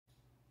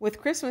With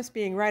Christmas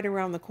being right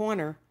around the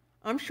corner,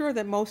 I'm sure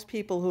that most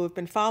people who have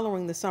been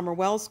following the Summer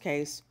Wells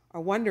case are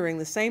wondering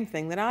the same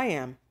thing that I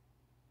am.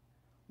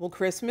 Will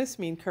Christmas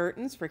mean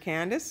curtains for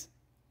Candus?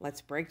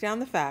 Let's break down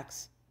the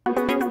facts.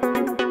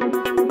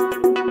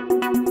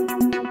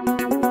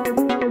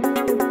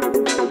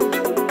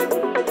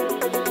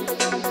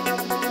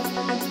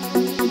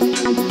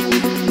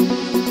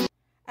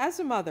 As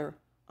a mother,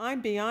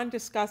 I'm beyond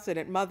disgusted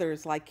at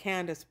mothers like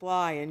Candace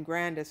Bly and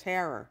Grandis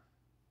Harrer.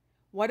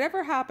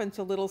 Whatever happened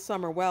to little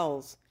Summer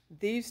Wells,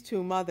 these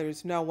two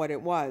mothers know what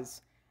it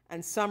was,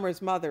 and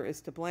Summer's mother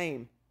is to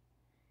blame.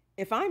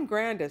 If I'm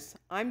Grandis,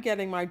 I'm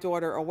getting my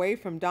daughter away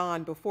from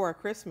Don before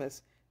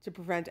Christmas to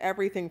prevent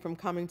everything from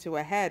coming to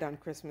a head on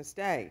Christmas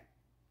Day.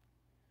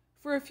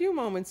 For a few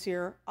moments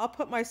here, I'll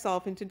put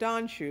myself into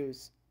Don's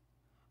shoes.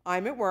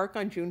 I'm at work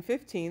on June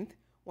 15th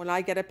when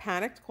I get a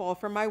panicked call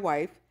from my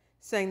wife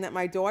saying that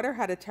my daughter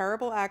had a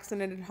terrible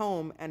accident at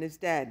home and is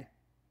dead.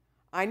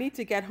 I need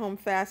to get home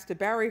fast to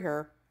bury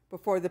her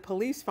before the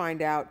police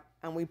find out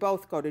and we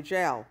both go to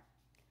jail.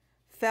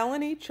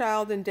 Felony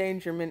child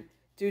endangerment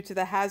due to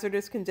the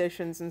hazardous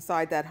conditions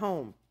inside that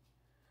home.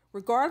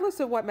 Regardless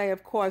of what may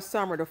have caused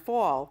Summer to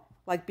fall,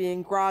 like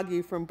being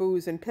groggy from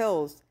booze and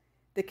pills,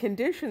 the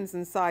conditions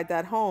inside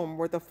that home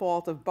were the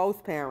fault of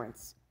both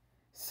parents.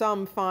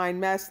 Some fine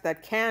mess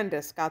that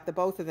Candus got the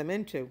both of them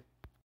into.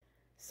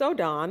 So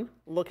Don,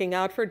 looking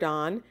out for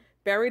Don,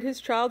 buried his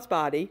child's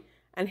body,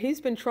 and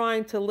he's been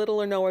trying to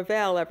little or no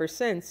avail ever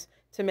since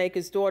to make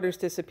his daughter's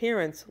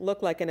disappearance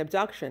look like an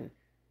abduction.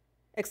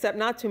 Except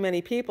not too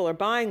many people are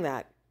buying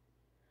that.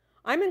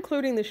 I'm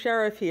including the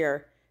sheriff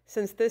here,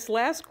 since this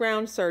last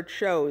ground search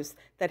shows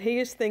that he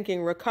is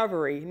thinking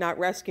recovery, not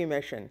rescue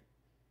mission.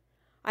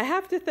 I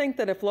have to think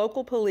that if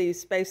local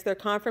police base their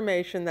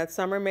confirmation that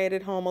Summer made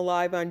it home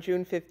alive on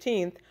June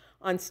 15th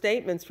on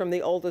statements from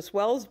the oldest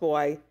Wells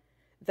boy,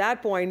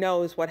 that boy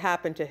knows what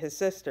happened to his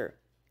sister.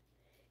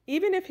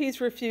 Even if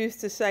he's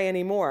refused to say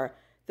any more,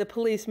 the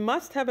police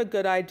must have a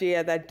good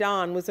idea that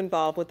Don was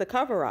involved with the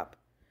cover-up.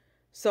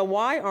 So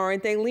why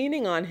aren't they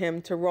leaning on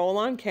him to roll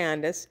on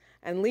Candus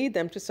and lead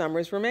them to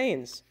Summer's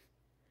remains?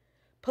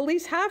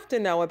 Police have to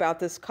know about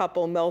this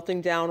couple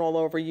melting down all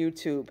over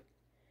YouTube.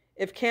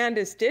 If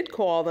Candus did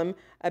call them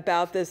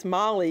about this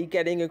Molly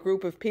getting a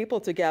group of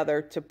people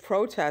together to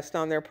protest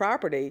on their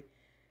property,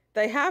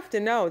 they have to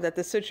know that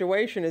the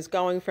situation is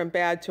going from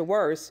bad to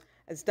worse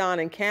as Don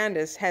and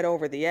Candus head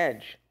over the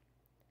edge.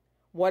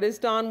 What is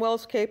Don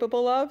Wells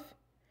capable of?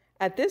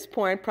 At this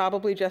point,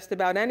 probably just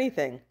about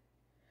anything.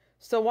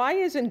 So why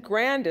isn't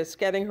Grandis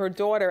getting her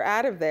daughter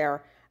out of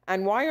there,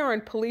 and why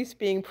aren't police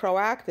being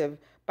proactive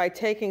by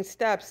taking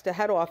steps to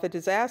head off a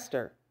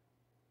disaster?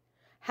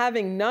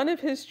 Having none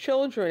of his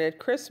children at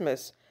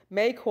Christmas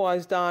may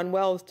cause Don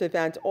Wells to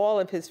vent all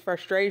of his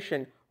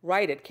frustration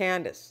right at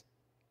Candus.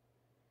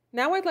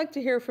 Now I'd like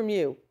to hear from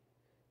you.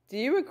 Do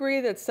you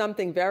agree that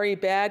something very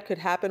bad could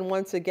happen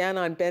once again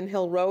on Ben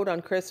Hill Road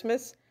on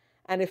Christmas?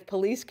 And if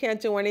police can't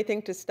do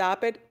anything to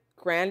stop it,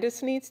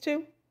 Grandis needs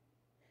to?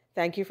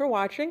 Thank you for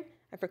watching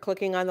and for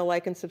clicking on the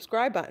like and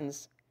subscribe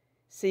buttons.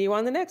 See you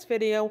on the next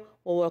video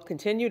where we'll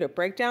continue to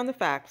break down the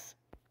facts.